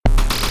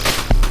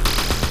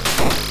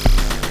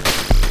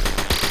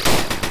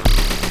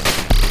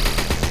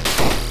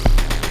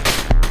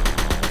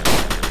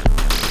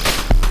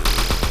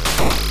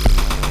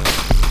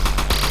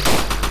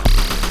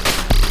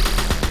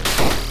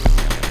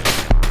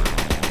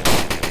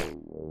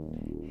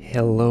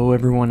Hello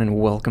everyone and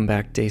welcome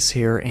back. Dace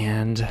here,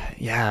 and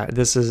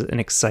this is an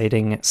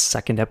exciting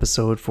second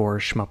episode for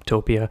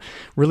Shmuptopia.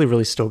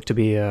 Really stoked to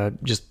be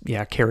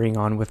carrying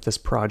on with this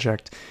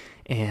project.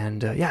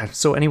 And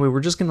so anyway,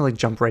 we're just gonna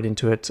jump right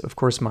into it. Of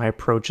course, my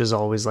approach is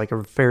always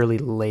a fairly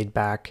laid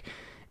back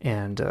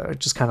and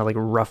just kind of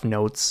rough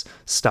notes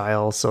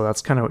style. So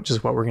that's kind of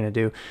just what we're going to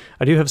do.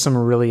 I do have some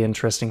really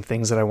interesting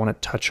things that I want to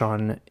touch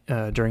on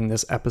during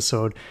this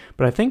episode,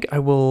 but I think I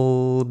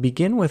will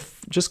begin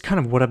with just kind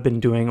of what I've been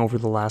doing over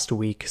the last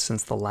week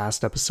since the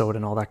last episode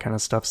and all that kind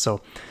of stuff. So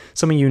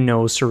some of you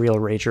know Surreal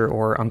Rager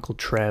or Uncle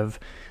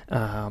Trev,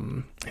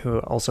 who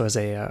also has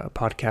a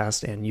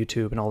podcast and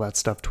YouTube and all that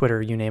stuff,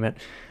 Twitter, you name it.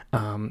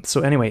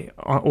 So anyway,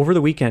 over the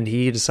weekend,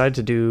 he decided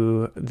to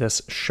do this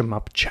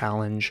Shmup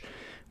challenge,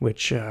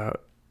 which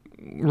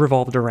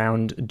revolved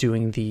around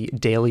doing the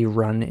daily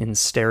run in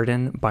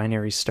Sterden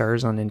Binary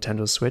Stars on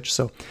Nintendo Switch.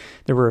 So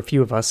there were a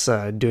few of us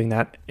doing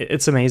that.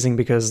 It's amazing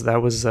because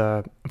that was,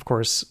 of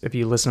course, if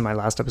you listen to my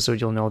last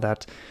episode, you'll know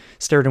that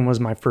Sterden was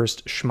my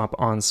first shmup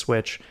on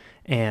Switch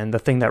and the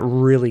thing that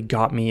really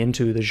got me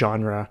into the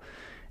genre.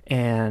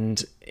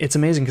 And it's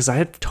amazing because I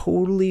had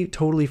totally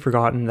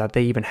forgotten that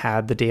they even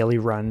had the daily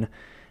run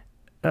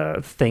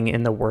thing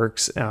in the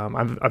works.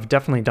 I've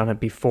definitely done it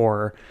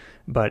before,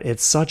 but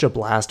it's such a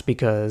blast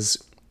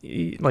because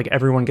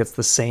everyone gets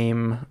the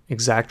same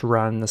exact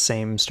run, the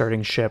same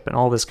starting ship and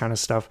all this kind of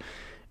stuff.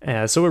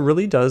 So it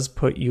really does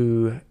put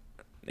your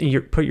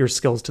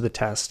skills to the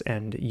test,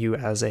 and you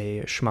as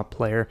a shmup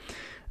player.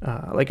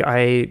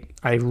 I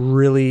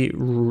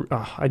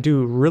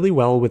do really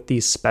well with the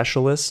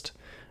Specialist,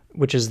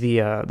 which is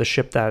the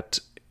ship that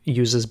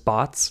uses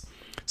bots.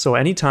 So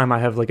anytime I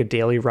have a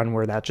daily run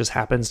where that just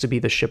happens to be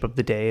the ship of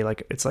the day,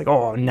 it's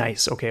oh,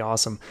 nice. Okay,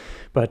 awesome.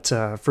 But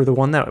for the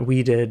one that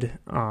we did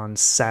on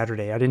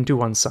Saturday, I didn't do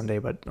one Sunday,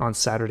 but on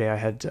Saturday I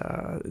had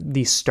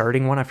the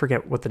starting one. I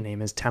forget what the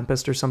name is,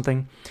 Tempest or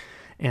something.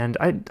 And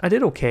I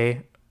did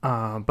okay.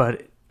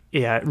 But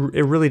yeah,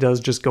 it really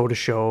does just go to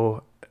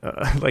show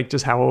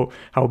just how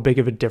big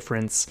of a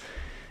difference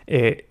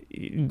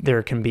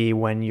there can be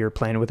when you're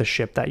playing with a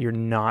ship that you're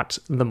not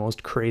the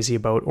most crazy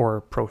about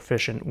or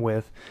proficient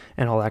with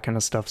and all that kind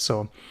of stuff.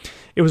 So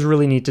it was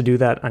really neat to do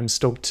that. I'm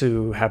stoked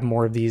to have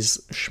more of these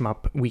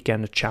shmup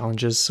weekend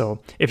challenges.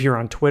 So if you're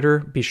on Twitter,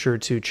 be sure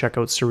to check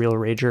out Surreal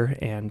Rager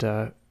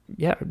and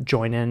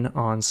join in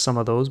on some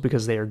of those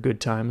because they are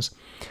good times.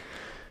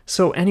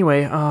 So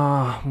anyway,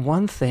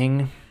 one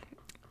thing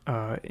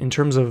in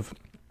terms of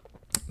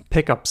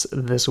pickups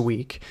this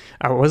week,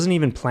 I wasn't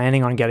even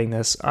planning on getting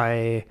this.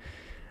 We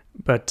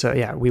went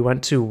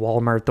to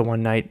Walmart the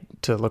one night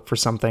to look for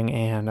something,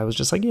 and I was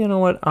just you know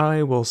what,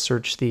 I will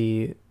search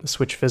the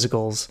Switch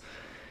physicals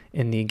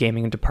in the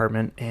gaming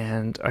department,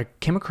 and I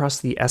came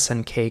across the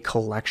SNK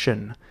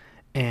collection,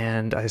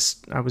 and I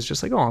was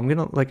just I'm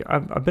gonna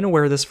I've been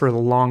aware of this for a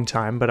long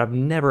time, but I've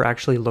never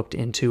actually looked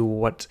into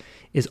what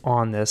is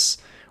on this,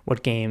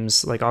 what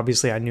games.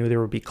 Obviously I knew there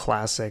would be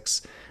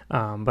classics,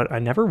 but I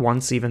never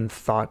once even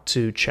thought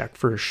to check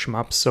for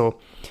shmups. So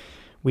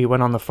we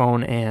went on the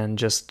phone and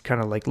just kind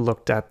of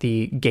looked at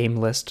the game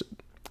list.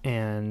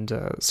 And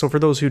so for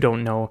those who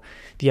don't know,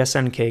 the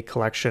SNK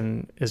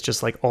collection is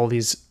just all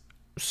these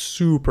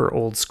super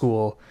old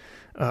school.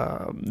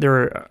 There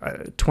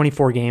are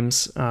 24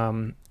 games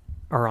are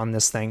on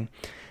this thing.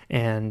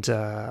 And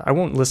I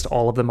won't list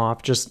all of them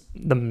off, just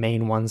the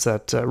main ones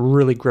that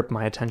really gripped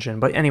my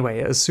attention. But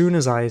anyway, as soon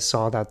as I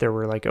saw that there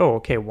were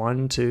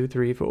 1, 2,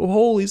 3, 4,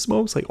 holy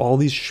smokes, all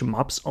these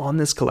shmups on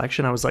this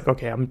collection, I was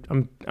okay,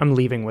 I'm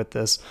leaving with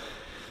this.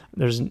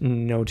 There's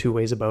no two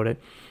ways about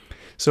it.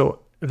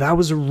 So that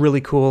was a really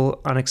cool,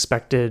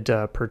 unexpected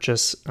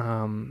purchase.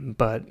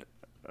 But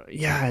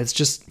it's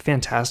just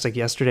fantastic.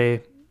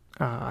 Yesterday,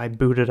 I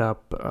booted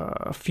up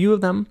a few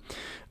of them,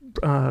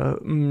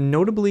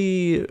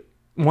 notably.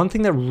 One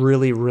thing that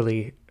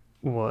really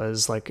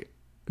was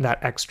that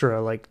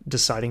extra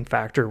deciding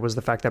factor was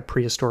the fact that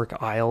Prehistoric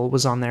Isle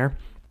was on there.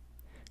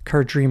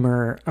 Card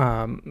Dreamer,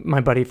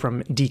 my buddy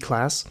from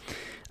D-Class,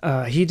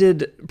 he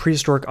did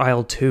Prehistoric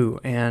Isle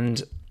 2,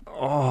 and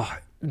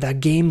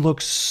that game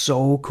looks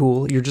so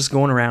cool. You're just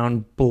going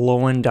around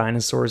blowing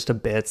dinosaurs to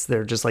bits.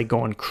 They're just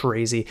going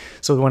crazy.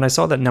 So when I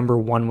saw that number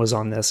 1 was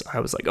on this,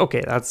 I was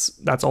okay,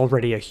 that's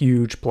already a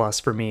huge plus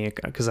for me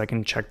because I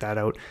can check that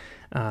out.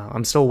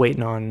 I'm still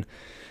waiting on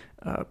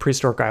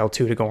Prehistoric Isle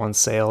 2 to go on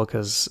sale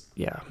because,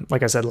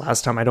 like I said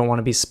last time, I don't want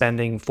to be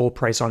spending full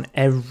price on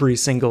every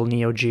single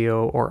Neo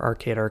Geo or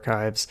Arcade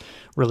Archives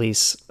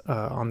release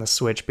on the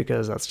Switch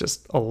because that's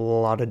just a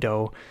lot of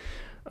dough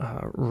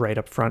right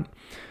up front.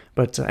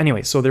 But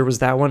anyway, so there was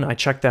that one. I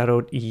checked that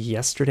out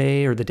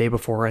yesterday or the day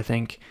before, I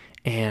think,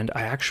 and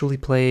I actually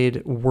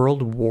played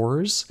World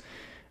Wars,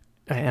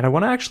 and I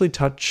want to actually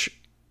touch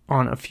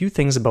on a few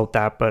things about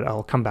that, but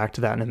I'll come back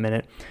to that in a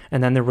minute.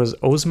 And then there was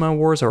Ozma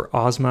Wars, or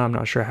Ozma, I'm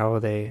not sure how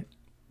they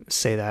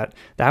say that.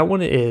 That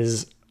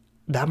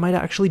might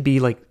actually be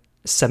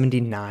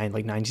 79,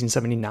 like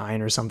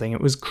 1979 or something.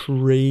 It was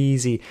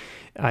crazy.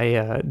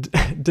 I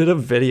did a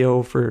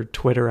video for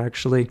Twitter,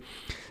 actually,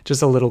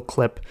 just a little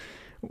clip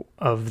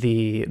of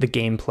the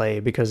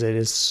gameplay, because it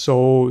is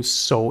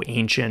so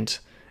ancient.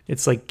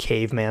 It's like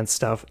caveman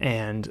stuff,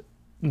 and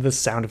the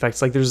sound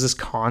effects, like there's this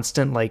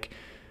constant like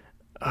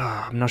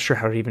I'm not sure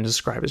how to even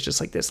describe it. It's just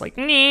like this like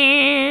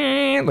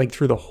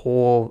through the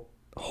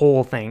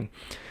whole thing.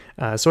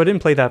 So I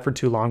didn't play that for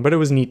too long, but it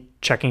was neat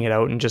checking it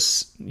out and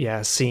just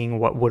seeing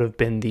what would have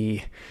been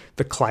the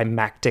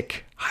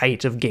climactic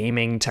height of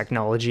gaming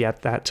technology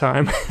at that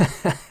time.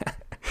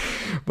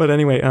 But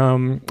anyway,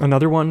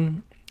 another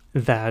one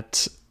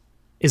that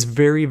is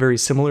very, very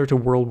similar to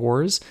World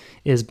Wars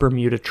is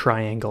Bermuda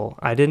Triangle.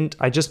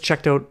 I just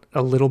checked out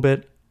a little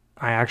bit.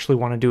 I actually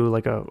want to do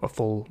like a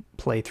full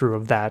playthrough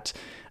of that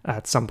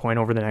at some point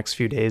over the next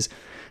few days.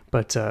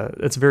 But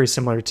it's very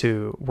similar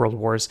to World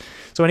Wars.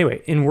 So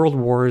anyway, in World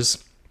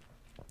Wars,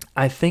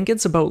 I think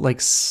it's about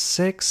like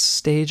 6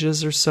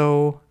 stages or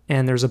so,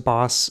 and there's a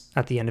boss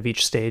at the end of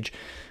each stage.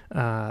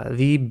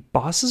 The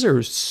bosses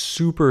are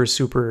super,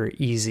 super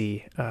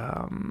easy.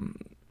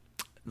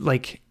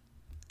 Like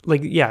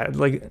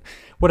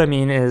what I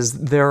mean is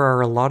there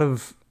are a lot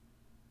of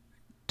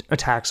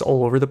attacks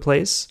all over the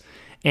place,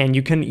 and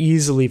you can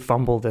easily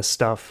fumble this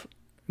stuff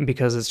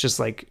because it's just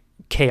like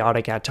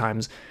chaotic at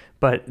times.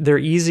 But they're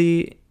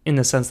easy in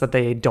the sense that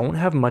they don't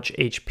have much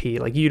HP.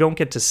 Like you don't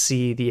get to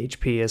see the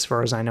HP as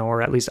far as I know,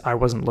 or at least I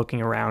wasn't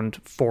looking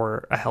around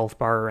for a health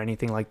bar or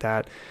anything like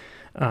that.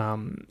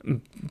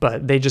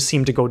 But they just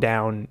seem to go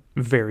down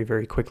very,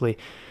 very quickly.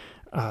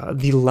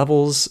 The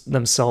levels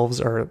themselves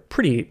are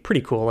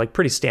pretty cool, like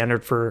pretty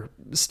standard for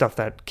stuff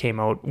that came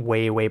out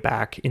way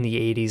back in the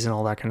 80s and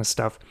all that kind of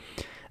stuff.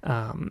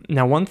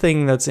 Now, one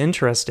thing that's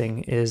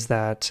interesting is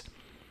that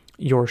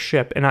your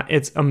ship, and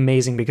it's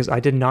amazing because I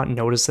did not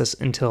notice this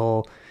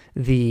until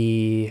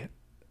the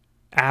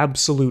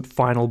absolute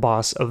final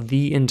boss of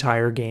the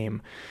entire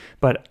game,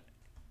 but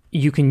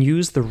you can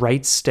use the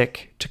right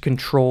stick to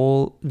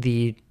control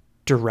the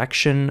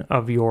direction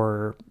of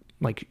your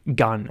like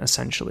gun,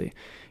 essentially,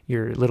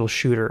 your little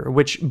shooter,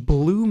 which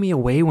blew me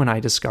away when I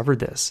discovered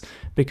this,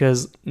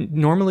 because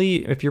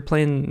normally if you're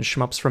playing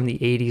shmups from the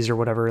 80s or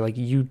whatever, like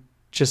you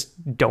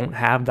just don't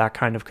have that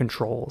kind of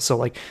control. So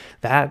like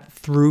that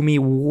threw me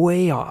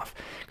way off,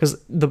 because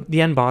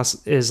the end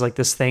boss is like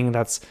this thing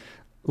that's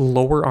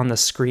lower on the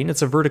screen.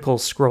 It's a vertical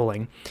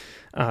scrolling.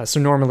 So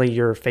normally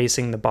you're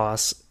facing the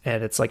boss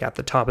and it's like at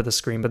the top of the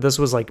screen, but this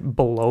was like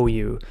below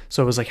you.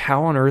 So it was like,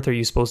 how on earth are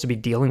you supposed to be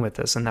dealing with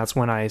this? And that's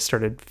when I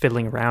started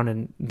fiddling around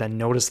and then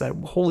noticed that,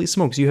 holy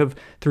smokes, you have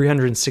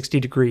 360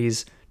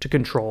 degrees to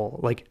control.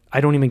 Like,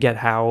 I don't even get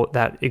how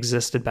that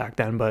existed back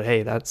then, but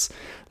hey, that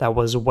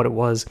was what it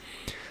was.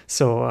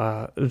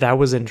 So that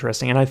was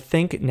interesting. And I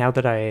think now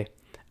that I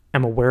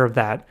am aware of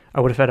that,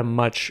 I would have had a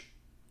much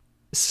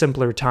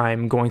simpler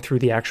time going through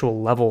the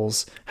actual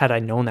levels had I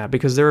known that,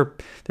 because there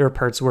are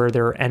parts where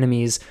there are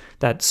enemies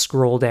that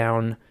scroll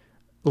down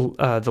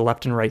the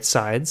left and right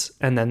sides,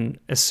 and then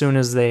as soon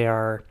as they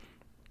are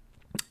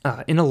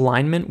in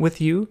alignment with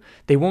you,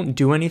 they won't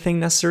do anything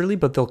necessarily,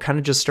 but they'll kind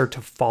of just start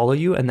to follow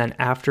you, and then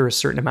after a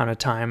certain amount of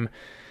time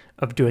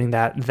of doing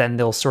that, then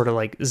they'll sort of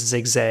like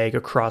zigzag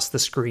across the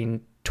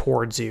screen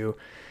towards you.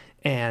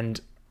 And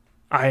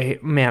I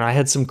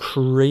had some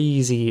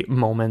crazy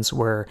moments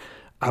where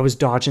I was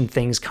dodging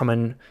things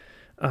coming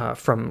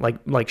from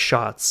like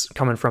shots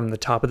coming from the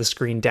top of the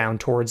screen down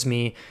towards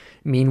me.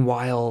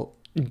 Meanwhile,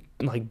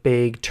 like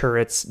big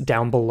turrets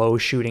down below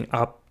shooting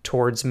up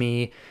towards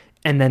me.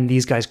 And then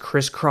these guys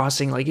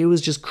crisscrossing. Like, it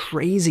was just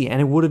crazy.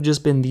 And it would have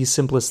just been the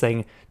simplest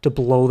thing to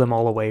blow them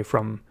all away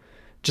from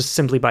just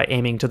simply by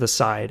aiming to the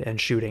side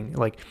and shooting.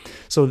 Like,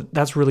 so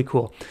that's really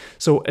cool.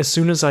 So as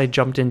soon as I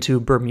jumped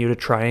into Bermuda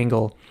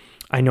Triangle,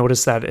 I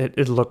noticed that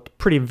it looked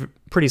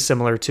pretty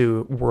similar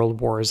to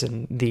World Wars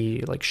and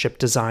the like ship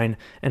design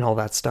and all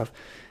that stuff.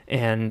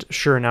 And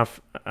sure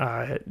enough,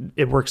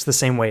 it works the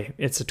same way.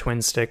 It's a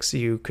twin stick, so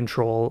you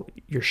control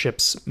your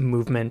ship's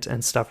movement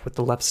and stuff with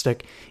the left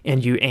stick,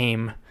 and you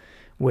aim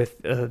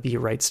with the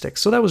right stick.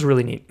 So that was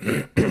really neat.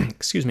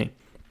 Excuse me.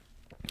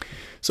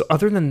 So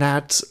other than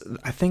that,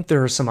 I think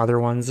there are some other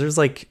ones. There's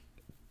like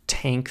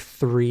Tank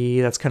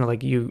 3. That's kind of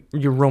like you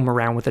roam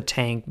around with a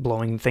tank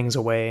blowing things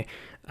away.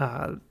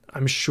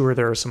 I'm sure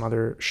there are some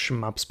other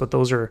shmups, but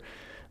those are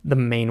the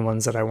main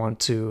ones that I want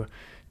to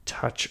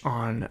touch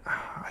on.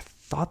 I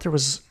thought there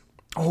was...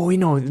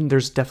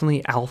 there's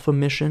definitely Alpha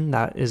Mission.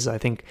 That is, I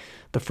think,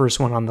 the first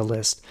one on the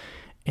list.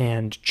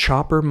 And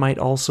Chopper might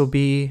also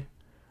be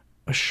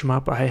a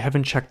shmup. I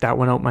haven't checked that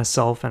one out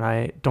myself, and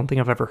I don't think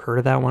I've ever heard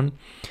of that one.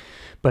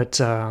 But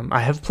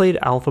I have played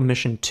Alpha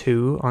Mission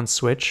 2 on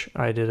Switch.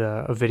 I did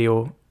a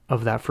video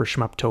of that for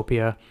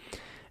Shmuptopia.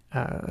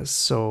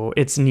 So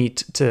it's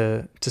neat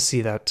to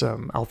see that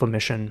Alpha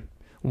Mission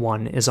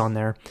 1 is on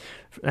there,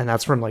 and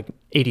that's from like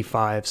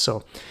 85.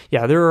 So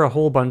yeah, there are a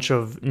whole bunch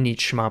of neat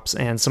shmups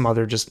and some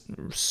other just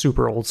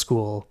super old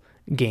school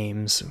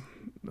games.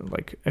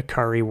 like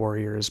Akari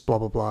Warriors, blah,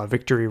 blah, blah,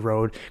 Victory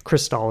Road,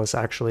 Crystallis,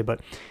 actually.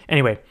 But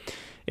anyway,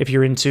 if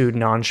you're into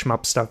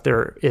non-shmup stuff,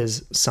 there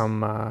is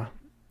some,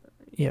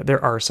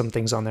 there are some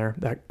things on there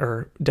that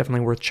are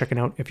definitely worth checking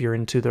out if you're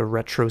into the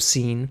retro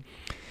scene.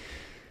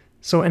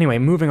 So anyway,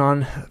 moving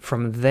on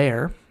from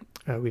there,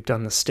 we've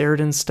done the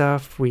Steriden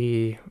stuff.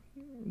 We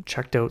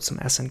checked out some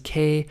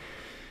SNK.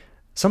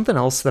 Something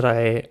else that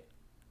I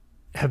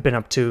have been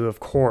up to, of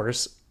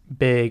course,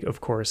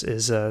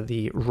 is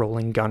the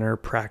Rolling Gunner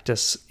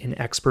practice in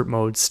expert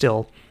mode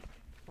still.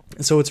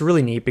 So it's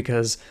really neat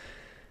because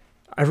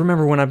I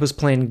remember when I was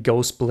playing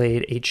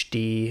Ghostblade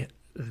HD,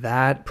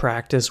 that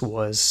practice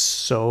was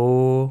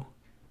so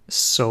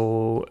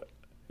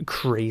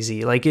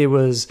crazy. Like, it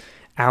was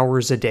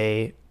hours a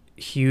day,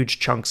 huge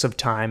chunks of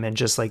time, and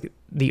just like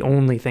the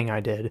only thing I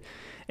did.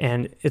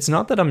 And it's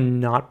not that I'm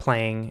not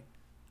playing,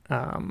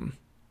 or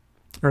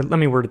let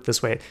me word it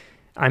this way.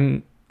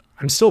 I'm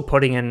still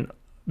putting in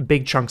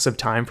big chunks of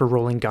time for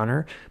Rolling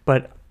Gunner,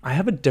 but I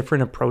have a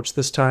different approach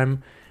this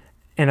time.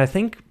 And I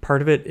think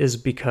part of it is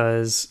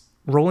because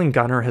Rolling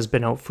Gunner has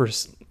been out for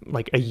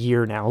like a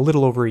year now, a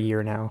little over a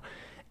year now.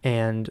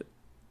 And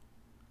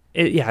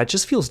it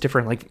just feels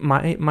different. Like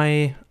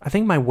I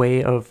think my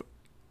way of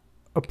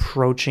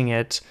approaching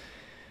it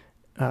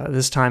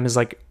this time is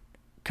like,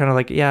 kind of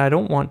like, I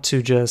don't want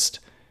to just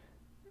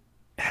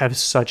have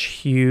such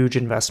huge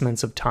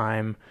investments of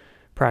time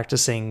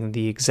practicing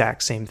the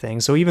exact same thing.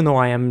 So even though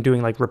I am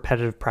doing like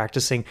repetitive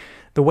practicing,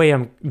 the way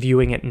I'm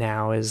viewing it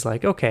now is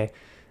like, okay,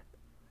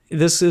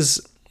 this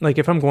is like,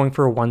 if I'm going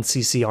for a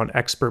 1cc on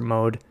expert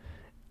mode,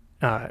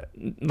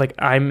 like,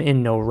 I'm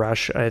in no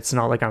rush. It's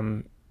not like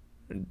I'm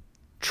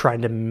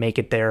trying to make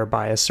it there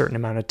by a certain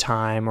amount of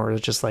time or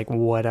just like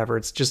whatever.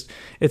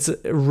 It's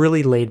a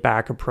really laid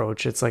back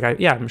approach. It's like,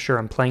 I'm sure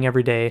I'm playing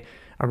every day.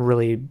 I'm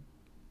really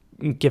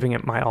giving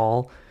it my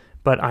all,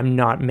 but I'm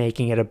not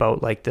making it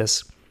about like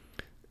this,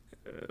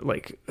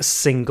 like,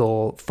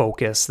 single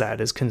focus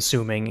that is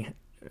consuming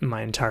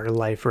my entire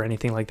life or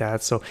anything like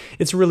that. So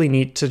it's really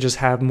neat to just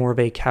have more of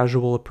a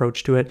casual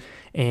approach to it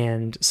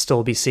and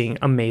still be seeing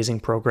amazing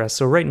progress.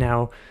 So right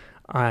now,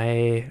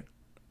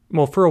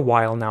 for a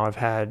while now, I've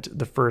had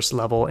the first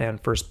level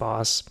and first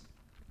boss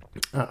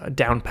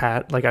down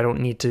pat. Like, I don't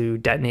need to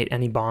detonate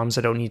any bombs.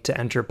 I don't need to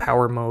enter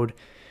power mode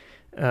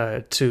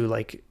to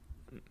like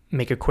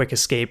make a quick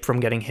escape from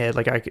getting hit.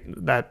 Like,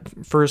 that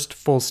first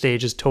full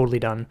stage is totally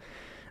done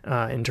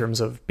in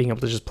terms of being able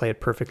to just play it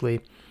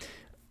perfectly.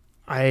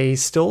 I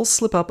still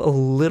slip up a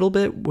little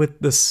bit with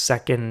the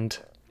second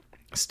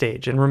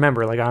stage. And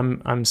remember, like,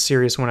 I'm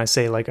serious when I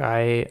say, like,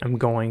 I am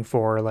going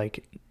for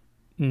like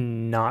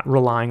not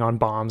relying on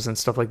bombs and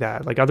stuff like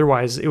that. Like,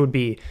 otherwise it would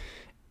be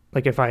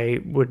like, if I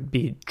would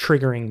be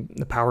triggering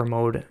the power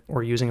mode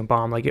or using a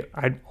bomb, like,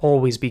 I'd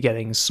always be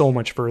getting so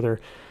much further.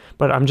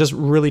 But I'm just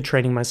really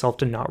training myself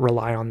to not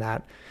rely on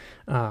that.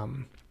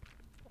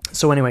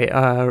 So anyway,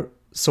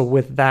 so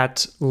with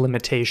that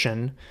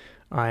limitation,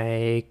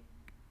 I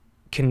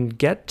can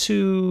get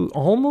to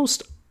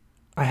almost,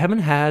 I haven't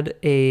had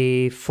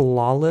a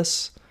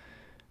flawless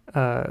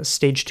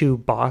stage 2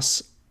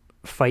 boss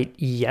fight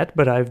yet,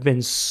 but I've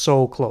been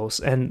so close.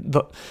 And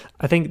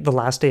I think the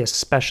last day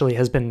especially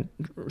has been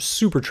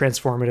super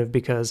transformative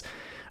because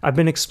I've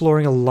been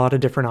exploring a lot of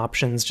different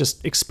options,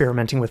 just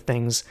experimenting with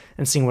things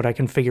and seeing what I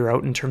can figure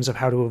out in terms of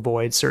how to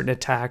avoid certain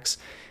attacks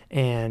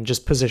and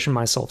just position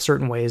myself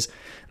certain ways.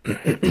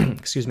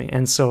 Excuse me.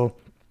 And so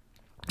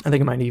I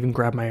think I might even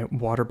grab my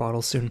water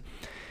bottle soon.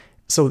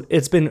 So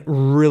it's been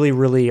really,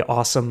 really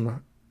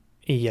awesome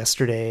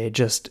yesterday,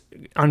 just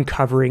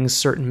uncovering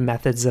certain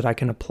methods that I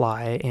can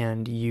apply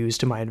and use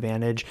to my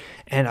advantage.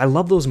 And I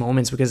love those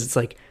moments because it's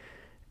like,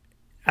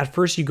 at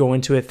first you go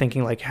into it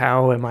thinking like,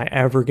 how am I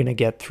ever going to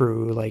get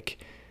through like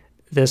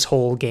this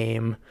whole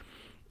game,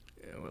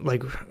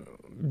 like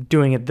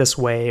doing it this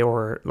way,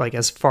 or like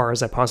as far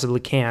as I possibly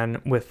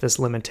can with this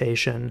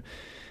limitation.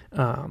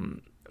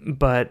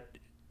 But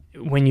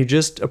when you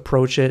just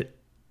approach it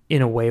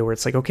in a way where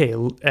it's like, okay,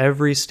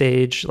 every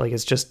stage, like,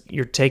 it's just,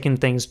 you're taking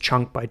things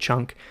chunk by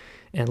chunk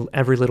and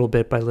every little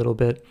bit by little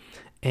bit.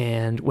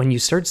 And when you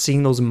start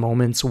seeing those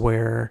moments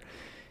where,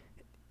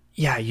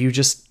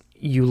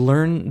 you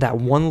learn that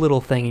one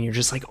little thing and you're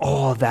just like,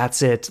 oh,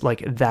 that's it.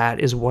 Like, that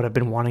is what I've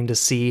been wanting to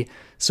see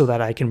so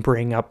that I can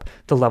bring up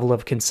the level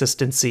of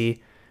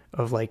consistency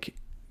of like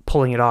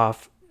pulling it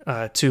off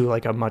to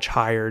like a much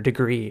higher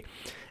degree.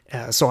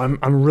 So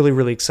I'm really,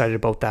 really excited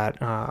about that.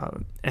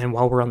 And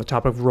while we're on the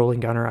topic of Rolling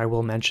Gunner, I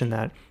will mention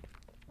that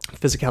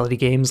Physicality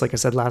Games, like I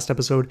said last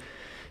episode,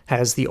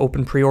 has the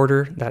open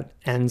pre-order that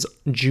ends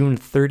June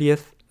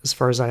 30th, as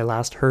far as I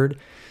last heard.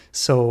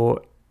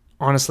 So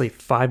honestly,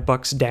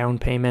 $5 down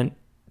payment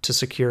to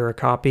secure a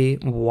copy,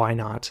 why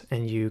not?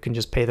 And you can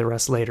just pay the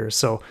rest later.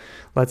 So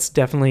let's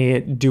definitely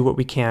do what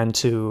we can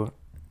to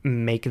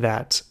make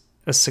that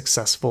a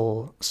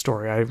successful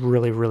story. I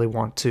really, really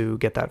want to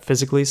get that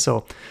physically.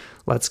 So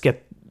let's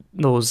get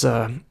those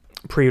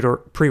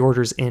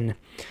pre-orders in,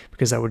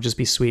 because that would just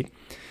be sweet.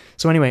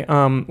 So anyway,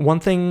 one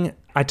thing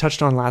I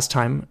touched on last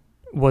time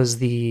was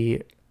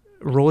the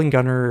Rolling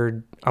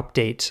Gunner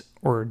update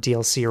or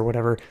DLC or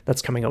whatever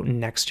that's coming out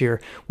next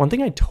year. One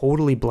thing I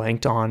totally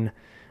blanked on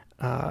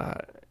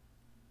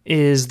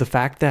is the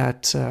fact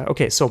that,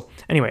 okay, so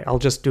anyway, I'll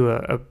just do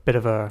a bit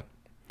of a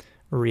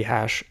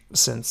rehash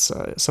since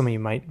some of you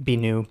might be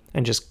new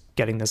and just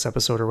getting this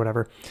episode or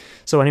whatever.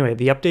 So anyway,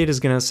 the update is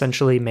going to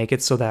essentially make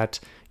it so that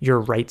your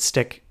right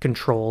stick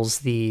controls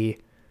the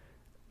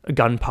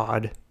gun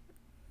pod.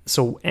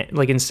 So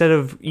like instead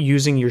of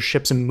using your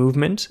ship's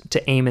movement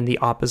to aim in the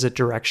opposite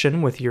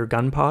direction with your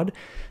gun pod,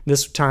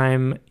 this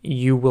time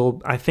you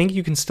will, I think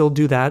you can still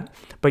do that,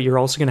 but you're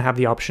also going to have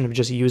the option of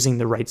just using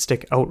the right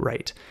stick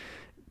outright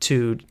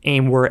to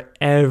aim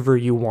wherever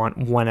you want,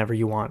 whenever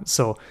you want.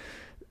 So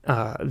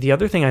the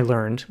other thing I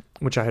learned,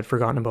 which I had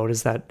forgotten about,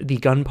 is that the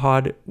gun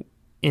pod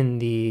in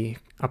the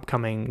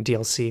upcoming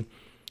DLC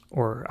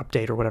or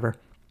update or whatever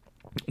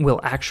will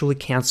actually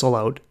cancel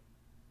out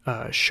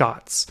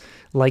shots,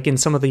 like in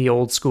some of the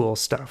old school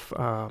stuff.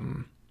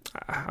 I'm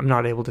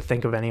not able to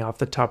think of any off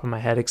the top of my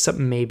head, except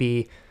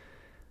maybe,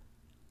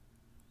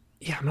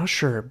 I'm not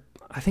sure.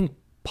 I think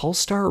Pulse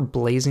Star or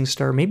Blazing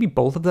Star, maybe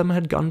both of them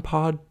had gun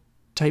pod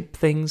type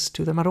things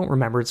to them. I don't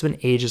remember. It's been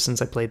ages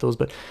since I played those,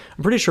 but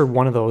I'm pretty sure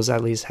one of those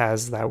at least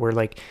has that, where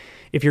like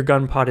if your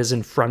gun pod is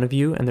in front of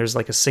you and there's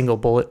like a single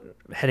bullet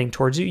heading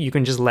towards you, you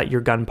can just let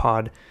your gun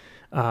pod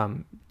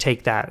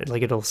take that.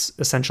 Like it'll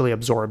essentially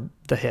absorb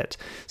the hit.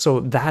 So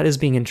that is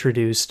being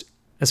introduced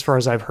as far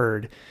as I've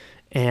heard.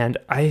 And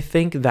I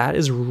think that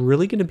is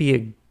really going to be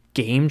a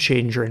game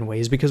changer in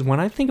ways, because when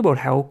I think about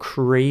how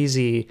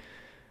crazy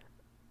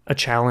a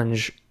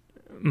challenge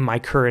my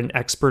current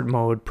expert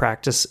mode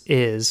practice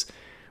is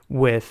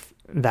with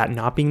that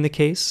not being the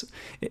case,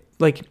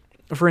 like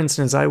for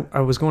instance, I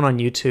was going on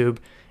YouTube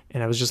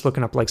and I was just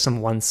looking up like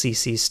some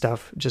 1cc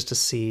stuff just to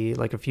see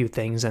like a few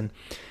things, and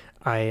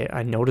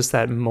I noticed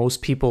that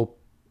most people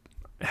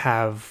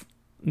have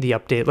the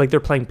update, like they're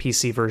playing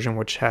PC version,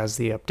 which has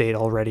the update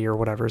already or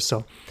whatever.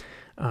 So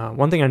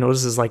one thing I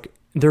noticed is like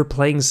they're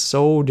playing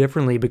so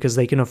differently because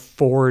they can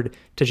afford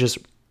to just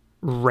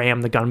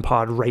ram the gun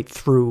pod right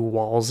through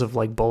walls of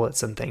like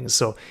bullets and things.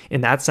 So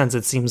in that sense,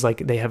 it seems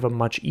like they have a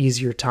much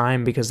easier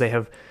time because they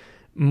have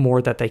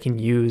more that they can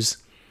use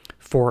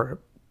for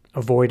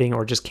avoiding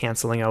or just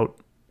canceling out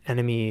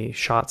enemy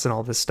shots and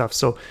all this stuff.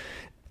 So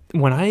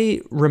when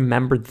I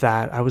remembered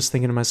that, I was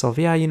thinking to myself,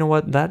 yeah, you know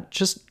what? That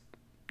just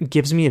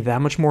gives me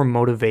that much more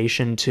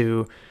motivation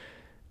to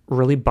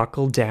really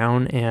buckle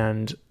down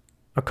and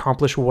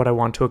accomplish what I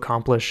want to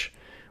accomplish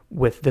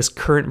with this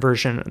current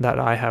version that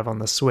I have on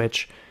the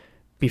Switch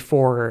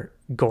before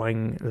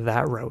going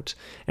that route.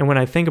 And when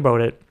I think about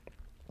it,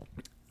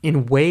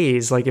 in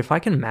ways, like if I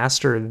can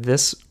master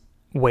this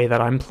way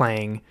that I'm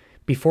playing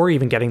before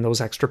even getting those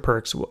extra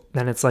perks,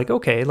 then it's like,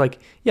 okay, like,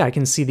 yeah, I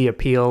can see the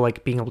appeal,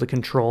 like being able to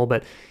control,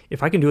 but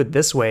if I can do it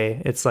this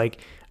way, it's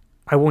like,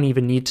 I won't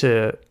even need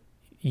to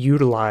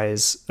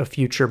utilize a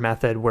future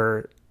method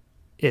where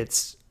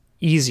it's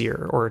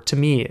easier, or to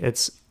me,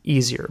 it's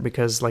easier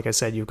because like I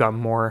said, you've got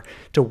more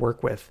to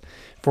work with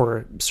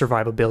for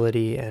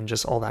survivability and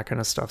just all that kind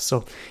of stuff.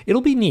 So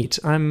it'll be neat.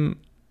 I'm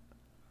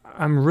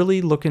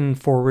really looking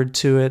forward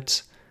to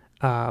it.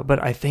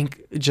 But I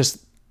think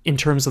just in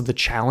terms of the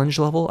challenge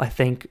level, I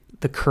think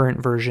the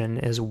current version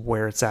is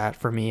where it's at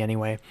for me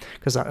anyway,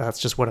 because that's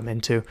just what I'm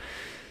into.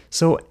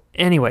 So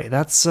anyway,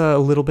 that's a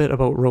little bit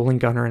about Rolling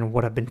Gunner and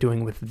what I've been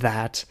doing with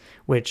that,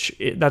 which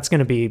that's going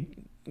to be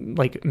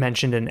like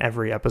mentioned in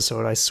every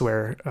episode, I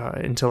swear,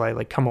 until I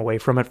like come away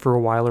from it for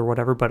a while or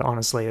whatever. But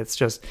honestly,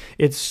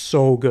 it's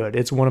so good.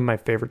 It's one of my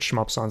favorite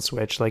shmups on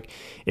Switch. Like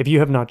if you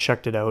have not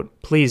checked it out,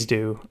 please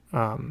do.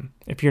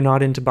 If you're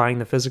not into buying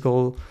the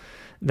physical,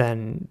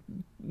 then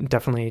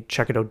definitely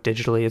check it out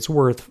digitally. It's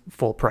worth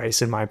full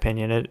price in my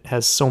opinion. It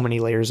has so many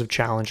layers of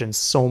challenge and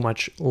so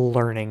much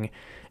learning,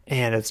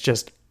 and it's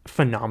just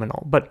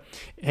phenomenal. But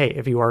hey,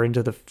 if you are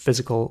into the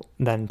physical,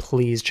 then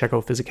please check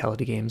out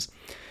Physicality Games.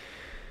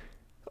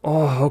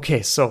 Oh,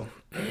 okay, so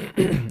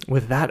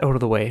with that out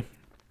of the way,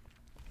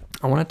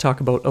 I want to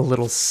talk about a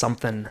little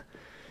something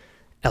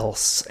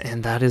else,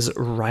 and that is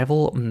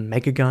Rival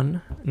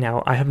Megagun.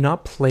 Now, I have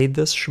not played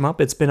this shmup.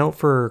 It's been out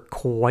for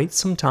quite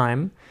some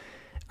time.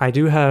 I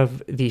do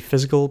have the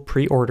physical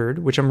pre-ordered,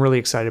 which I'm really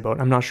excited about.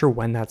 I'm not sure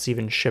when that's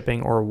even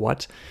shipping or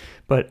what,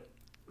 but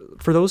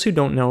for those who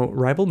don't know,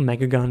 Rival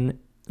Megagun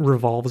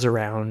revolves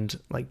around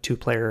like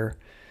two-player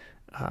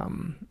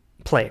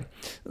play.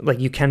 Like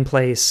you can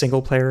play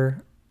single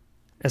player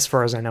as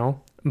far as I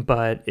know,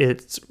 but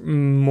it's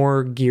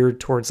more geared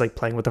towards like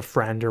playing with a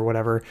friend or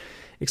whatever,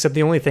 except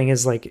the only thing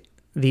is like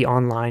the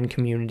online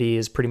community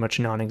is pretty much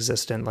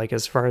non-existent. Like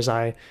as far as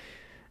I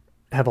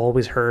have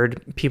always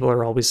heard, people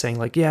are always saying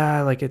like,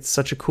 yeah, like it's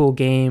such a cool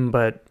game,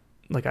 but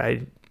like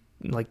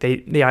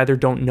they either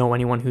don't know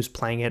anyone who's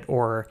playing it,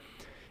 or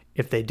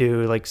if they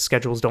do, like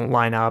schedules don't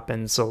line up,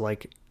 and so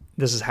like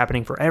this is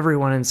happening for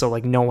everyone, and so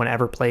like no one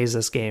ever plays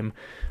this game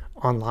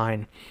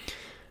online.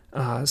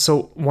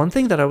 So one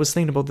thing that I was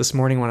thinking about this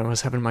morning when I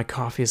was having my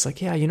coffee is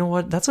like, yeah, you know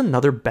what? That's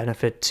another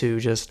benefit to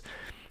just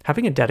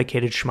having a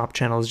dedicated shmup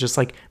channel is just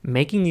like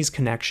making these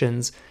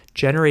connections,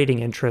 generating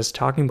interest,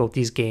 talking about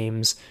these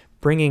games,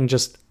 bringing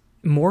just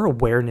more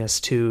awareness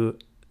to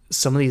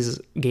some of these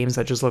games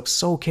that just look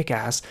so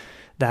kick-ass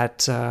that,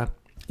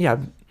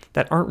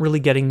 that aren't really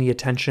getting the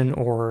attention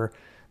or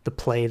the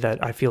play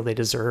that I feel they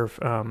deserve.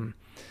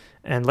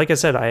 And like I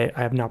said, I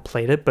have not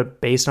played it,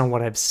 but based on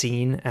what I've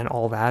seen and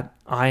all that,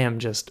 I am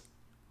just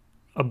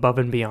above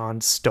and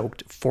beyond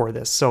stoked for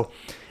this. So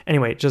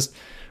anyway, just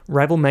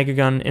Rival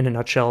Megagun in a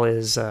nutshell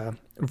is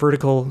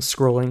vertical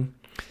scrolling,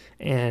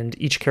 and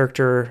each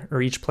character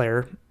or each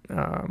player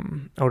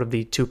out of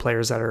the 2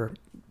 players that are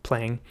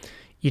playing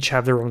each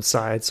have their own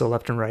side, so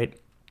left and right.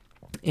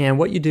 And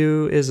what you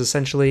do is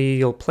essentially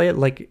you'll play it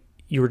like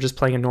you were just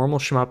playing a normal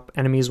shmup.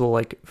 Enemies will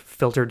like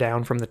filter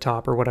down from the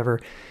top or whatever.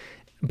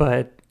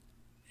 But,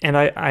 and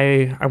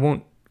I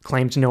won't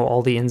claim to know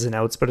all the ins and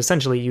outs, but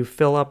essentially you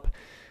fill up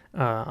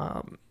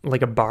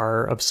like a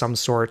bar of some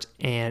sort,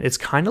 and it's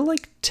kind of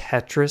like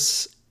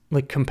Tetris,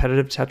 like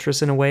competitive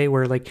Tetris in a way,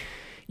 where like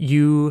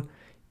you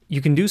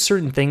can do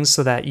certain things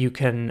so that you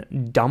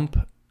can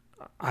dump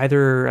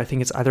either, I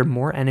think it's either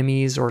more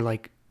enemies or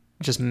like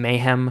just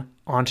mayhem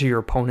onto your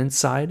opponent's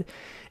side.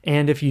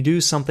 And if you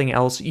do something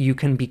else, you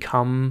can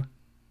become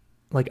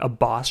like a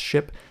boss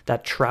ship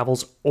that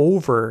travels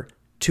over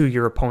to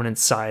your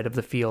opponent's side of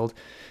the field,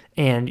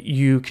 and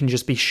you can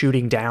just be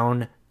shooting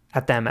down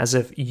at them as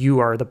if you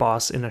are the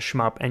boss in a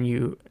shmup,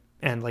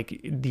 and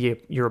like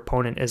your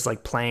opponent is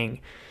like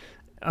playing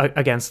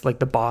against like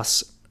the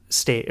boss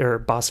state or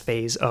boss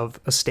phase of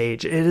a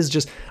stage. It is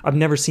just, I've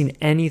never seen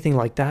anything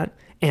like that,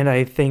 and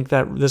I think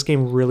that this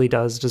game really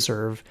does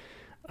deserve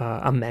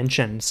a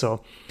mention.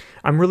 So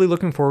I'm really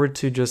looking forward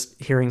to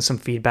just hearing some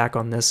feedback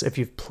on this. If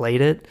you've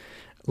played it,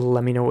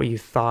 let me know what you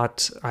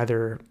thought,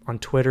 either on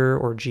Twitter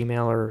or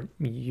Gmail or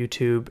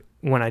YouTube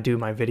when I do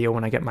my video,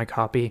 when I get my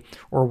copy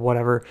or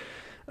whatever.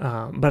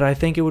 But I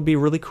think it would be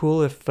really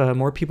cool if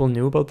more people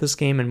knew about this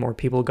game and more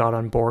people got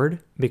on board,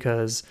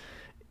 because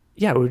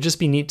it would just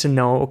be neat to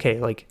know, okay,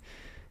 like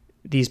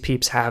these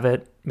peeps have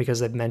it because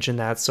they've mentioned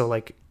that. So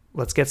like,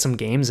 let's get some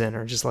games in,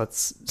 or just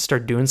let's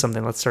start doing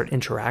something. Let's start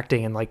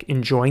interacting and like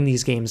enjoying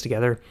these games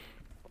together,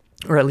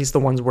 or at least the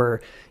ones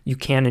where you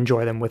can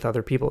enjoy them with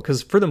other people.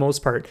 Because for the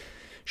most part,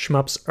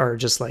 shmups are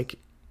just like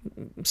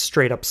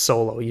straight up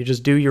solo. You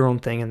just do your own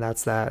thing and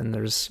that's that. And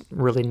there's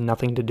really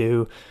nothing to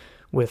do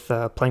with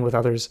playing with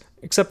others,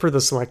 except for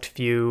the select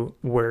few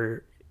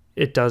where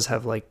it does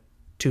have like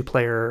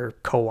 2-player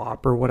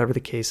co-op or whatever the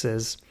case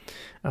is,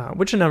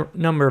 which a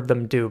number of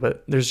them do.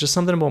 But there's just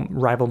something about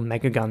Rival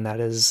Megagun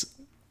that is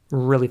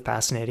really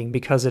fascinating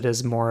because it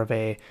is more of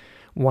a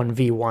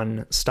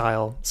 1v1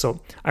 style. So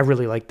I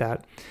really like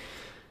that.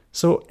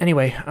 So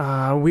anyway,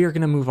 we are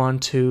going to move on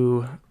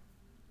to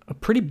a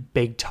pretty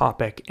big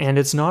topic, and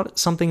it's not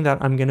something that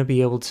I'm going to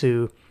be able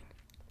to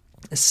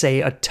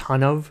say a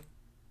ton of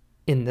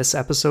in this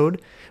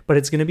episode, but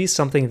it's going to be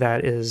something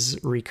that is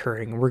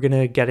recurring. We're going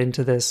to get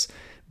into this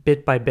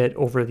bit by bit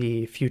over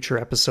the future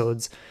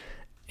episodes,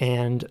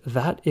 and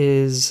that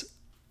is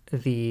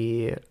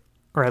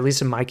or at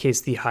least in my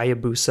case, the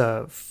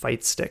Hayabusa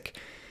fight stick.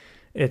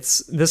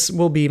 This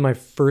will be my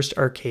first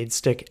arcade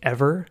stick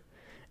ever,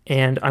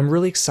 and I'm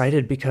really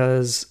excited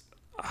because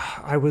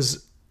I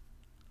was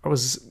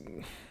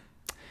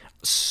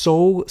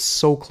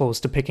so close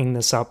to picking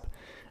this up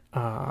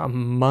a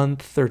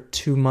month or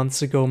 2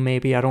 months ago,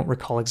 maybe. I don't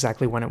recall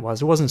exactly when it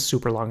was. It wasn't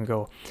super long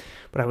ago,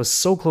 but I was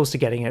so close to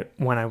getting it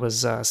when I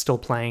was still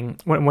playing,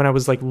 when I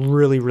was like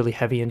really, really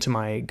heavy into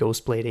my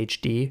Ghostblade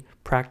HD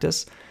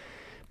practice.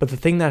 But the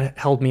thing that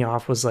held me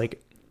off was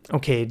like,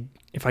 okay,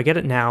 if I get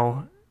it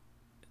now,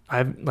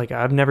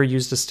 I've never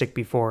used a stick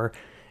before.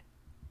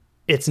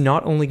 It's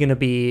not only going to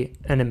be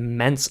an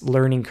immense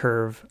learning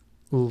curve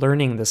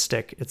learning the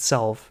stick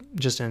itself,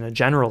 just in a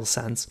general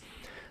sense,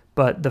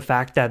 but the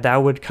fact that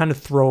would kind of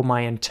throw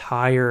my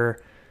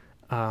entire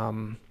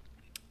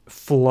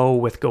flow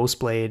with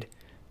Ghostblade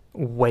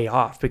way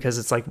off, because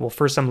it's like, well,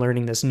 first I'm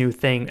learning this new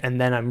thing,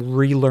 and then I'm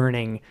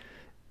relearning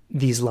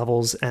these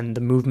levels and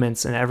the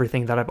movements and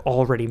everything that I've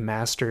already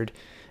mastered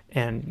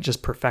and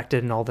just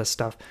perfected and all this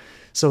stuff.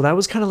 So that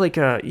was kind of like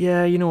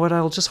you know what,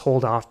 I'll just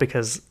hold off,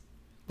 because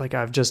like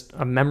I've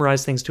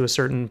memorized things to a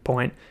certain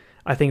point.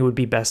 I think it would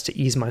be best to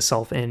ease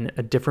myself in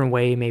a different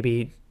way,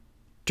 maybe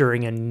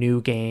during a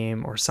new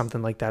game or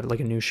something like that, like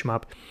a new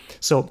shmup.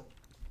 So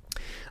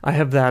I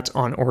have that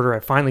on order.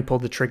 I finally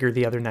pulled the trigger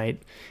the other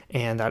night,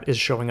 and that is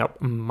showing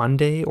up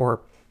Monday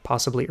or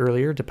possibly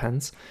earlier,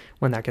 depends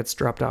when that gets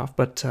dropped off.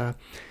 But I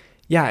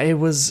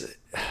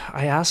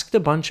asked a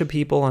bunch of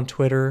people on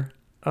Twitter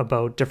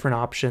about different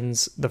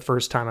options the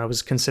first time I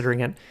was considering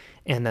it,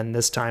 and then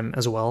this time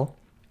as well.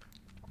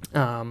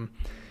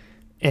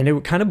 And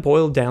it kind of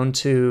boiled down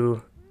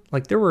to,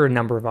 like, there were a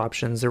number of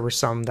options. There were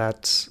some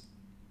that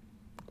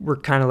were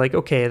kind of like,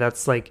 okay,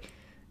 that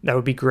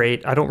would be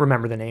great. I don't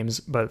remember the names,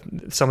 but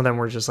some of them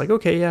were just like,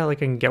 okay, yeah, like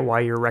I can get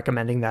why you're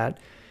recommending that.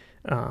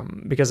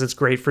 because it's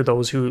great for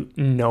those who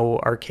know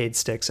arcade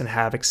sticks and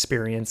have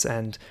experience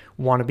and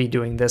want to be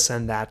doing this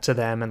and that to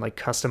them and like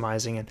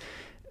customizing, and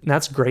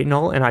that's great and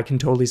all, and I can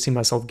totally see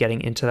myself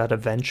getting into that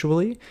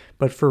eventually.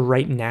 But for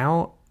right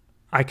now,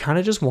 I kind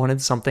of just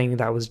wanted something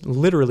that was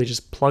literally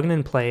just plug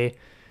and play,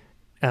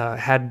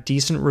 had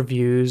decent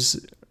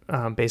reviews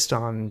based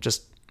on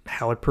just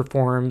how it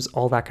performs,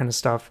 all that kind of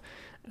stuff.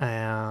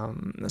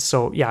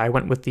 So yeah, I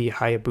went with the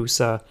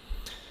Hayabusa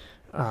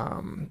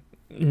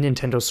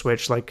Nintendo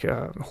Switch, like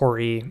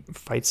Hori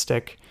fight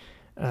stick.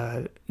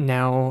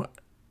 Now,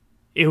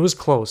 it was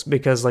close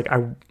because like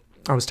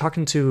I was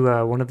talking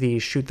to one of the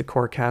Shoot the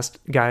Corecast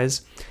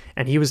guys,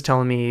 and he was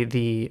telling me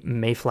the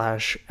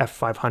Mayflash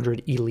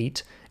F500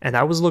 Elite, and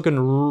that was looking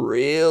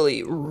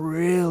really,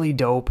 really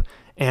dope.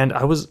 And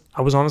I was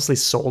honestly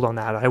sold on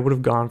that. I would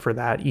have gone for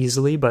that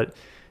easily, but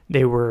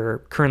they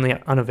were currently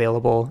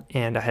unavailable,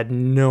 and I had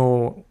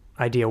no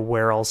idea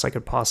where else I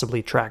could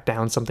possibly track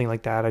down something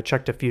like that. I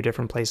checked a few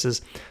different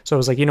places, so I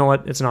was like, you know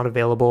what, it's not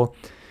available,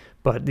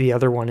 but the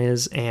other one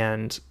is,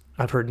 and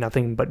I've heard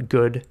nothing but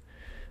good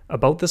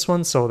about this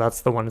one, so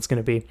that's the one it's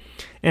going to be.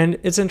 And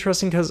it's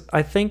interesting because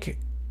I think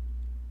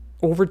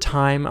over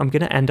time I'm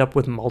going to end up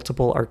with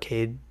multiple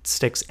arcade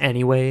sticks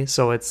anyway,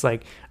 so it's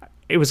like,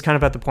 it was kind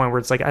of at the point where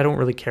it's like, I don't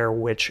really care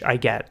which I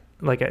get.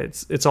 Like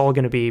it's all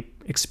going to be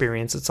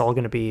experience, it's all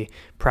going to be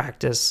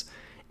practice,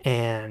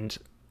 and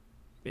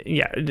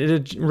yeah,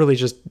 it really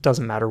just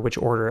doesn't matter which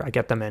order I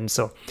get them in.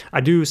 So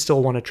I do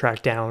still want to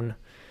track down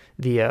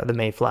the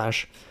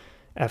Mayflash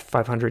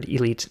F500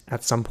 Elite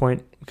at some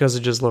point because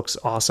it just looks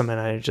awesome,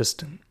 and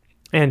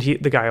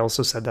the guy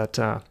also said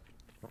that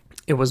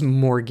it was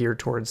more geared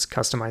towards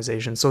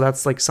customization. So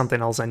that's like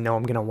something else I know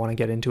I'm going to want to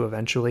get into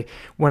eventually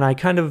when I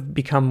kind of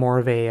become more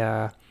of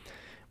a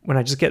when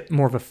I just get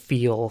more of a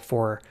feel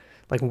for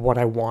like what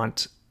I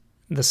want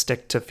the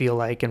stick to feel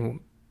like and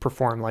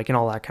perform like and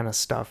all that kind of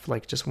stuff,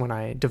 like just when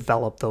I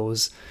develop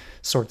those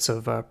sorts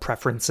of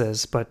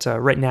preferences. But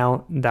right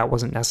now that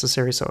wasn't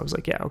necessary, so I was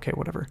like, yeah, okay,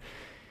 whatever.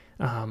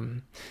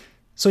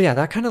 So yeah,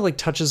 that kind of like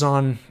touches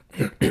on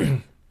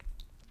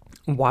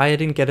why I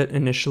didn't get it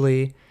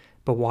initially,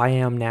 but why I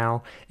am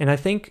now. And I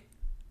think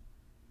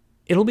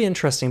it'll be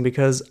interesting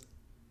because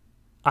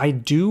I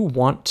do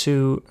want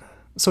to.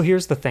 So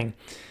here's the thing.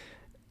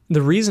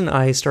 The reason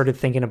I started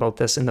thinking about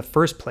this in the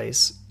first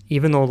place,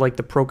 even though like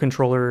the Pro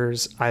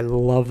controllers, I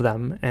love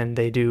them and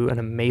they do an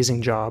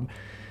amazing job,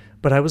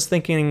 but I was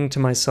thinking to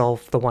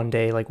myself the one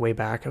day, like way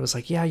back, I was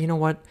like, yeah, you know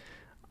what?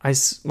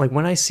 Like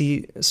when I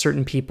see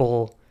certain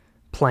people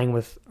playing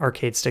with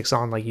arcade sticks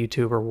on like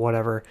YouTube or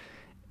whatever,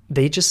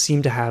 they just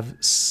seem to have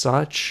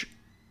such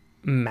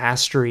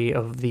mastery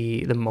of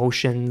the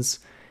motions,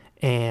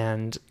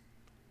 and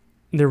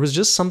there was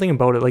just something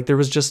about it. Like there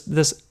was just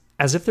this,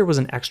 as if there was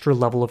an extra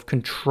level of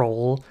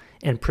control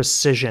and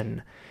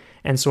precision.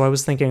 And so I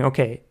was thinking,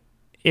 okay,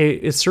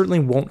 it certainly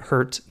won't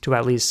hurt to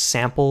at least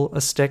sample a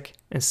stick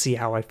and see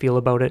how I feel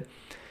about it.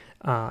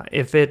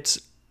 If it,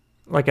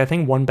 like, I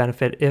think one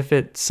benefit, if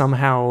it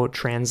somehow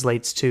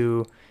translates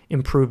to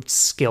improved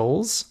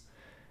skills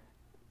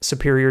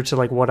superior to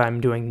like what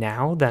I'm doing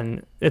now,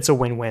 then it's a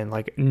win-win,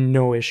 like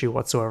no issue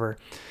whatsoever.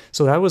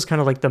 So that was kind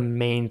of like the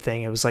main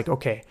thing. It was like,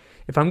 okay,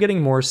 if I'm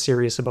getting more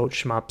serious about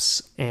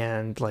shmups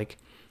and like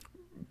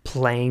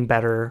playing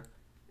better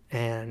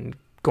and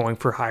going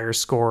for higher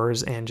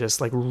scores and just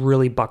like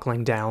really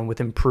buckling down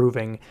with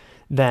improving,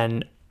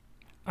 then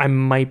I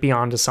might be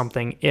onto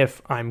something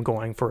if I'm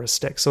going for a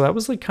stick. So that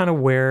was like kind of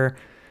where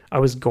I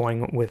was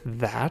going with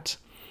that.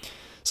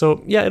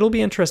 So yeah, it'll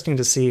be interesting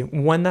to see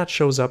when that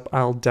shows up.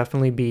 I'll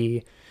definitely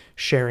be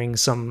sharing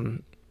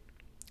some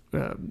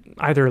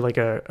either like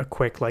a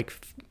quick like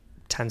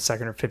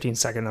 10-second or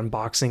 15-second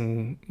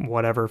unboxing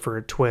whatever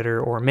for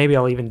Twitter, or maybe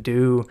I'll even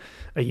do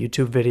a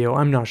YouTube video.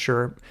 I'm not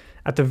sure.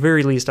 At the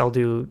very least, I'll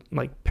do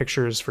like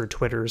pictures for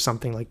Twitter or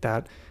something like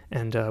that,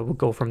 and we'll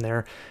go from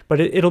there. But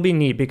it'll be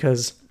neat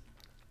because,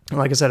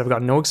 like I said, I've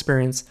got no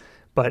experience,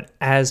 but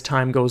as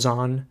time goes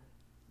on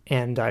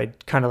and I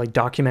kind of like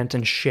document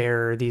and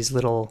share these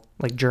little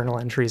like journal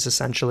entries,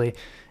 essentially,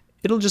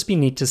 it'll just be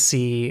neat to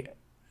see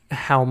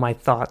how my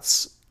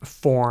thoughts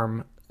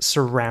form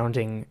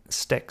surrounding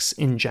sticks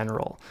in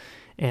general,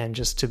 and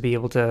just to be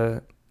able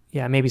to,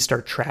 yeah, maybe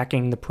start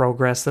tracking the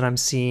progress that I'm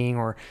seeing,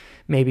 or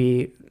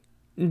maybe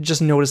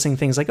just noticing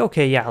things like,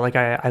 okay, yeah, like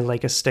I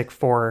like a stick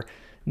for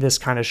this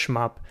kind of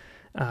shmup,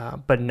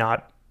 but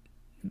not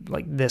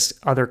like this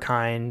other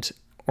kind,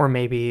 or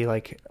maybe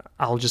like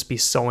I'll just be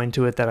so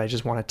into it that I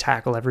just want to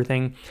tackle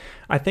everything.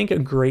 I think a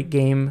great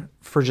game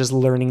for just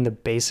learning the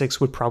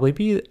basics would probably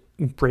be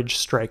Bridge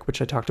Strike,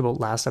 which I talked about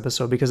last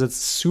episode, because it's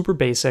super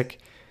basic.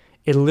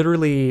 It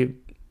literally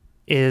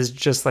is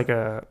just like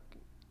a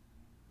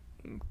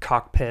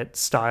cockpit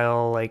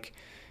style, like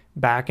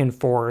back and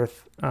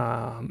forth,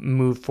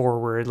 move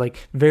forward,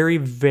 like very,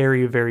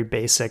 very, very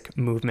basic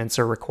movements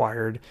are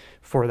required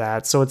for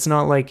that. So it's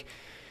not like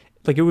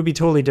it would be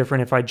totally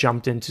different if I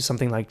jumped into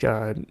something like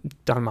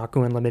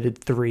Danmaku Unlimited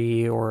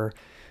 3 or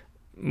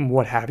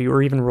what have you,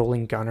 or even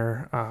Rolling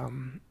Gunner.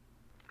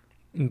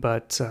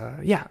 But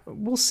yeah,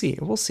 we'll see.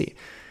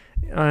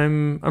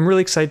 I'm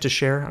really excited to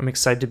share. I'm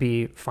excited to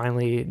be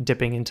finally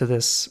dipping into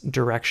this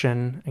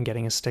direction and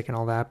getting a stick and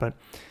all that. But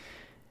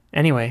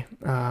anyway,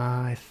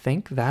 I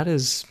think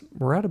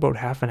we're at about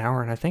half an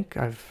hour, and I think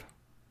I've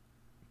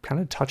kind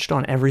of touched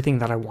on everything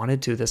that I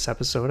wanted to this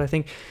episode. I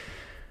think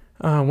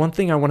one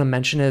thing I want to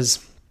mention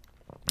is,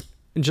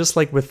 just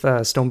like with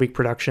Stonebeak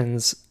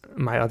Productions,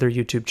 my other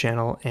YouTube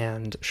channel,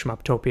 and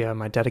Shmuptopia,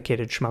 my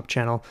dedicated Shmup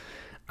channel,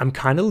 I'm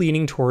kind of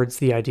leaning towards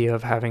the idea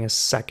of having a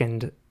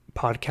second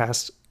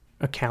podcast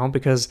account,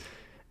 because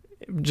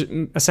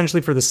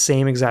essentially for the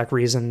same exact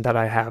reason that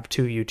I have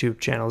two YouTube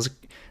channels.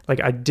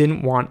 Like, I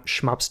didn't want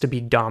Shmups to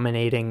be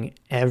dominating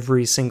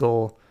every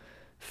single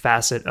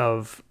facet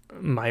of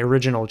my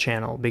original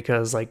channel,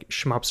 because like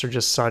Shmups are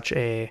just such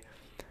a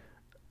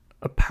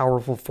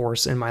powerful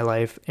force in my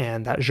life,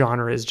 and that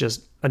genre is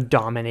just a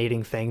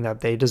dominating thing that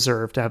they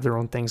deserve to have their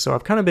own thing. So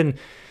I've kind of been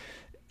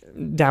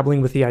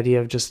dabbling with the idea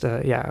of just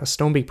a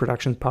Stonebeak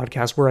Productions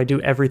podcast where I do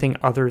everything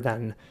other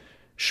than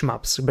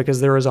Shmups,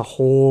 because there is a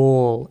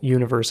whole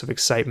universe of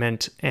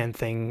excitement and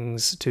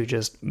things to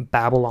just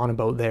babble on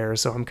about there.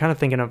 So I'm kind of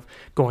thinking of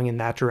going in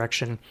that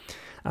direction.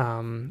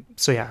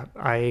 So yeah,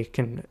 I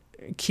can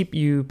keep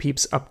you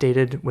peeps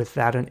updated with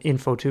that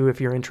info too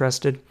if you're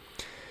interested.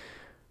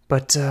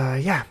 But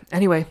yeah,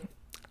 anyway,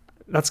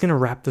 that's going to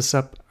wrap this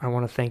up. I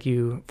want to thank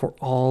you for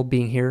all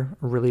being here.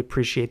 I really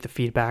appreciate the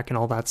feedback and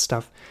all that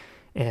stuff.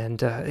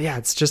 And yeah,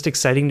 it's just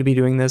exciting to be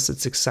doing this.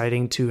 It's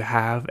exciting to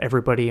have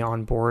everybody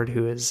on board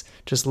who is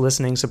just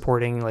listening,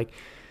 supporting, like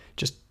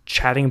just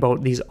chatting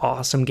about these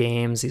awesome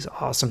games, these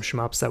awesome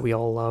shmups that we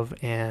all love,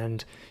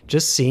 and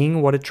just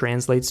seeing what it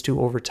translates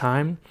to over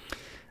time.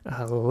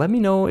 Let me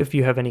know if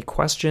you have any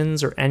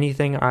questions or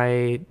anything.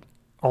 I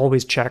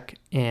always check,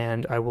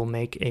 and I will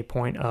make a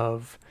point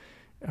of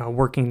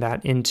working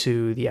that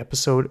into the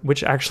episode,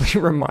 which actually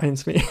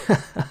reminds me,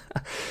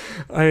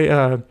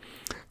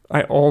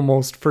 I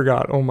almost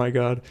forgot. Oh my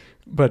God.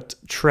 But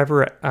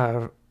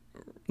Trevor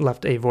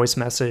left a voice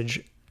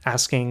message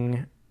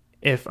asking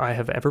if I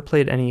have ever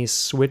played any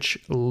Switch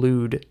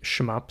lewd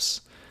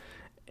shmups.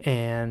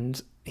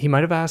 And he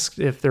might have asked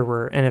if there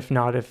were, and if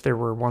not, if there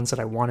were ones that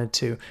I wanted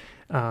to.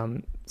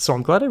 So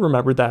I'm glad I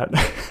remembered that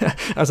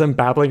as I'm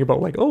babbling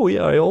about like, oh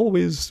yeah, I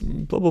always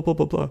blah, blah, blah,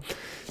 blah, blah.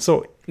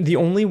 So the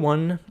only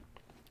one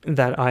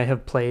that I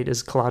have played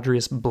is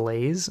Caladrius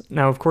Blaze.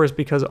 Now, of course,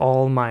 because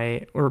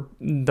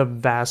the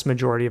vast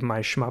majority of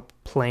my shmup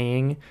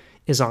playing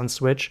is on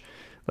Switch,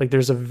 like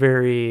there's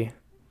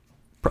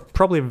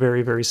probably a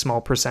very, very small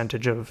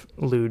percentage of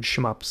lewd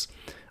shmups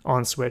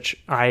on Switch.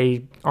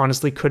 I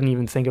honestly couldn't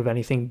even think of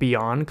anything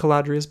beyond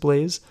Caladrius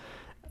Blaze.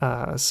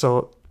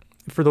 So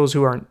for those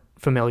who aren't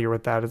familiar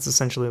with that, it's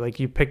essentially like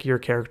you pick your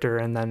character,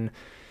 and then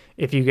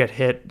if you get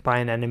hit by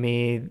an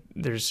enemy,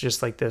 there's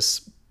just like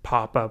this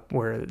pop-up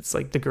where it's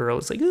like the girl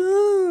is like,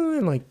 oh,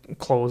 and like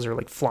clothes are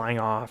like flying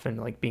off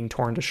and like being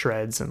torn to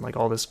shreds and like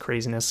all this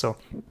craziness. So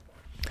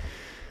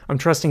I'm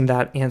trusting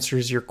that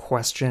answers your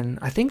question.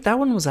 I think that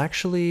one was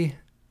actually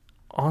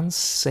on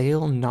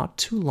sale not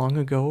too long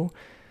ago.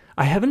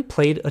 I haven't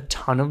played a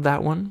ton of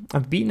that one.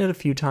 I've beaten it a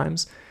few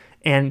times,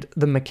 and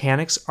the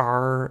mechanics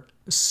are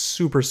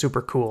super,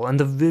 super cool, and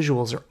the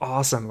visuals are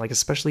awesome, like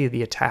especially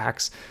the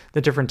attacks, the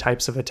different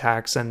types of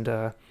attacks, and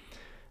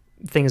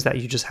things that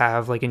you just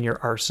have like in your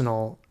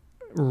arsenal.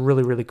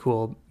 Really, really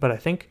cool. But I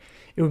think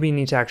it would be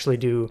neat to actually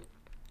do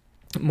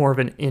more of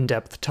an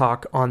in-depth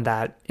talk on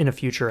that in a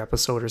future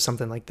episode or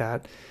something like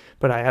that.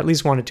 But I at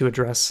least wanted to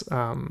address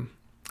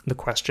the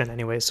question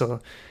anyway. So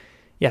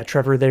yeah,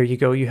 Trevor, there you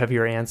go. You have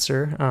your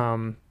answer.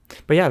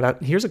 But yeah,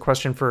 here's a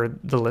question for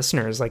the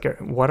listeners. Like,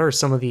 what are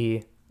some of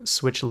the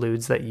Switch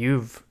lewds that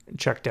you've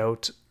checked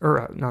out,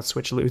 or not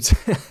Switch lewds,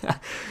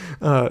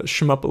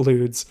 shmup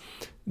lewds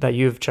that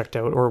you've checked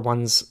out, or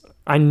ones?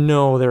 I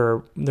know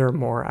there are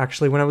more.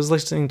 Actually, when I was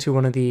listening to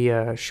one of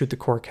the Shoot the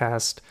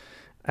Corecast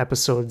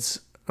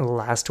episodes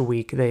last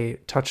week, they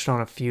touched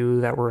on a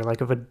few that were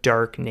like of a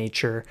dark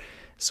nature.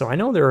 So I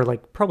know there are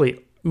like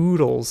probably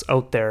oodles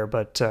out there,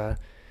 but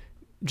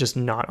just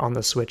not on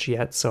the Switch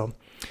yet. So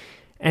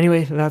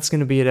anyway, that's going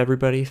to be it,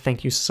 everybody.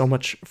 Thank you so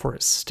much for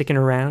sticking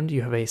around.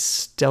 You have a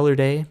stellar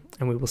day,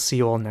 and we will see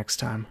you all next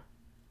time.